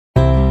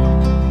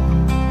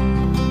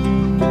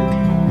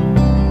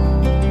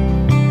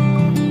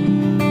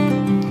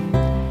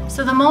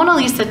the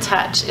MonaLisa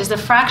Touch is a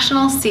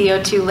fractional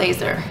CO2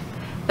 laser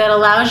that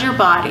allows your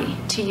body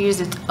to use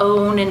its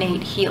own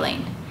innate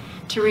healing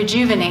to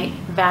rejuvenate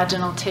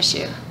vaginal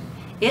tissue.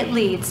 It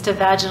leads to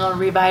vaginal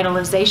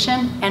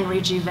revitalization and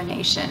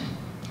rejuvenation.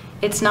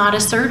 It's not a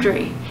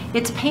surgery.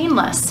 It's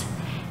painless.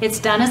 It's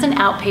done as an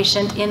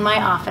outpatient in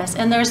my office,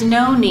 and there's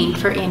no need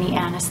for any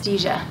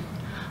anesthesia,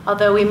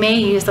 although we may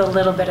use a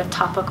little bit of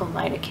topical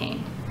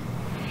lidocaine.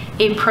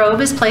 A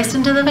probe is placed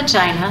into the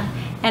vagina,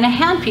 and a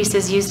handpiece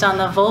is used on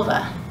the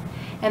vulva.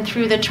 And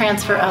through the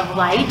transfer of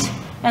light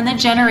and the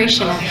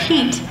generation of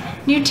heat,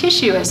 new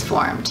tissue is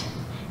formed.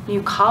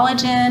 New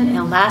collagen,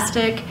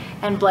 elastic,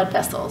 and blood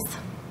vessels.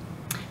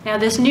 Now,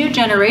 this new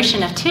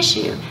generation of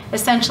tissue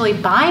essentially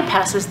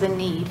bypasses the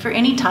need for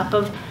any type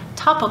of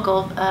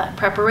topical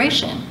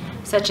preparation,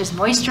 such as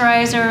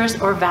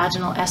moisturizers or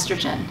vaginal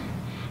estrogen.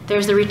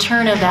 There's the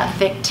return of that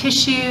thick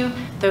tissue,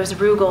 those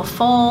rugal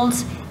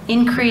folds,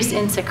 increase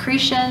in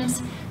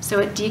secretions, so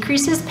it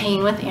decreases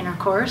pain with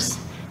intercourse,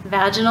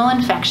 vaginal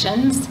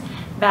infections,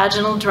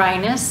 vaginal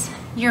dryness,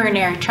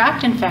 urinary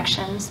tract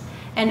infections,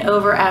 and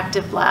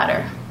overactive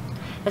bladder.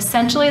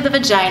 Essentially, the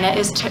vagina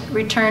is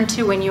returned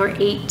to when you're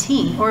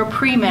 18 or a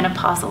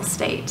premenopausal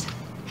state.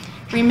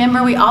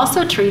 Remember, we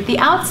also treat the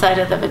outside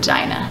of the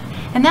vagina,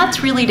 and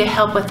that's really to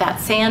help with that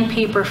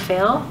sandpaper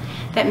fill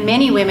that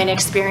many women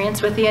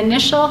experience with the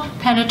initial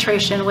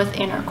penetration with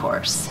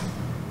intercourse.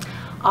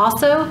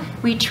 Also,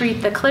 we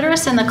treat the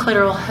clitoris and the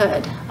clitoral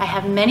hood. I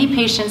have many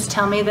patients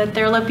tell me that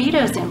their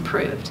libido's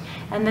improved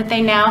and that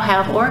they now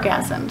have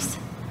orgasms.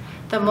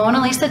 The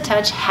MonaLisa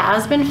Touch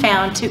has been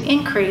found to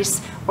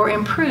increase or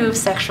improve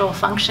sexual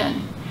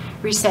function,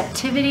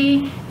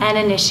 receptivity, and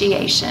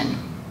initiation.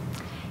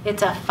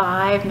 It's a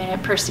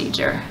 5-minute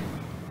procedure.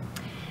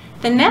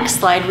 The next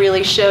slide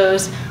really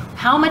shows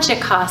how much it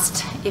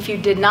costs if you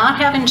did not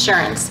have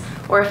insurance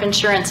or if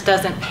insurance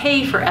doesn't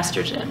pay for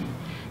estrogen.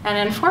 And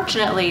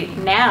unfortunately,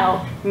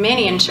 now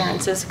many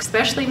insurances,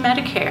 especially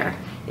Medicare,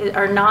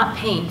 are not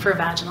paying for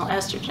vaginal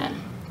estrogen.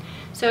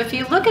 So if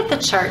you look at the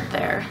chart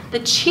there, the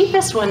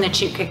cheapest one that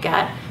you could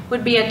get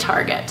would be at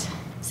Target.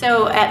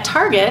 So at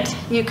Target,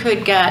 you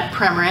could get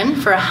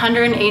Premarin for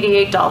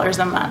 $188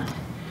 a month,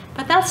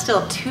 but that's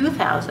still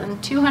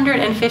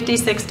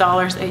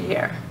 $2,256 a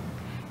year.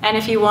 And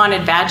if you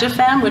wanted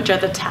Vagifem, which are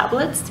the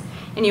tablets,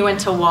 and you went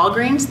to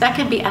Walgreens, that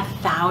could be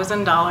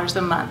 $1,000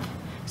 a month.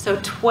 So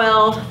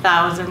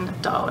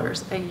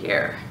 $12,000 a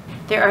year.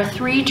 There are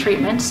 3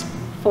 treatments,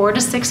 4 to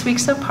 6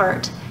 weeks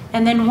apart,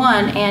 and then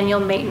 1 annual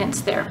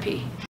maintenance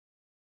therapy.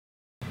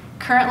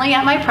 Currently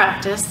at my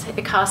practice,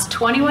 it costs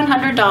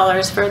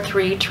 $2,100 for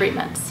 3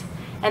 treatments,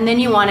 and then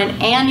you want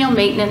an annual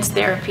maintenance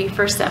therapy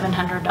for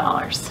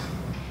 $700.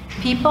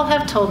 People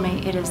have told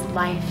me it is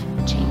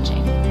life-changing.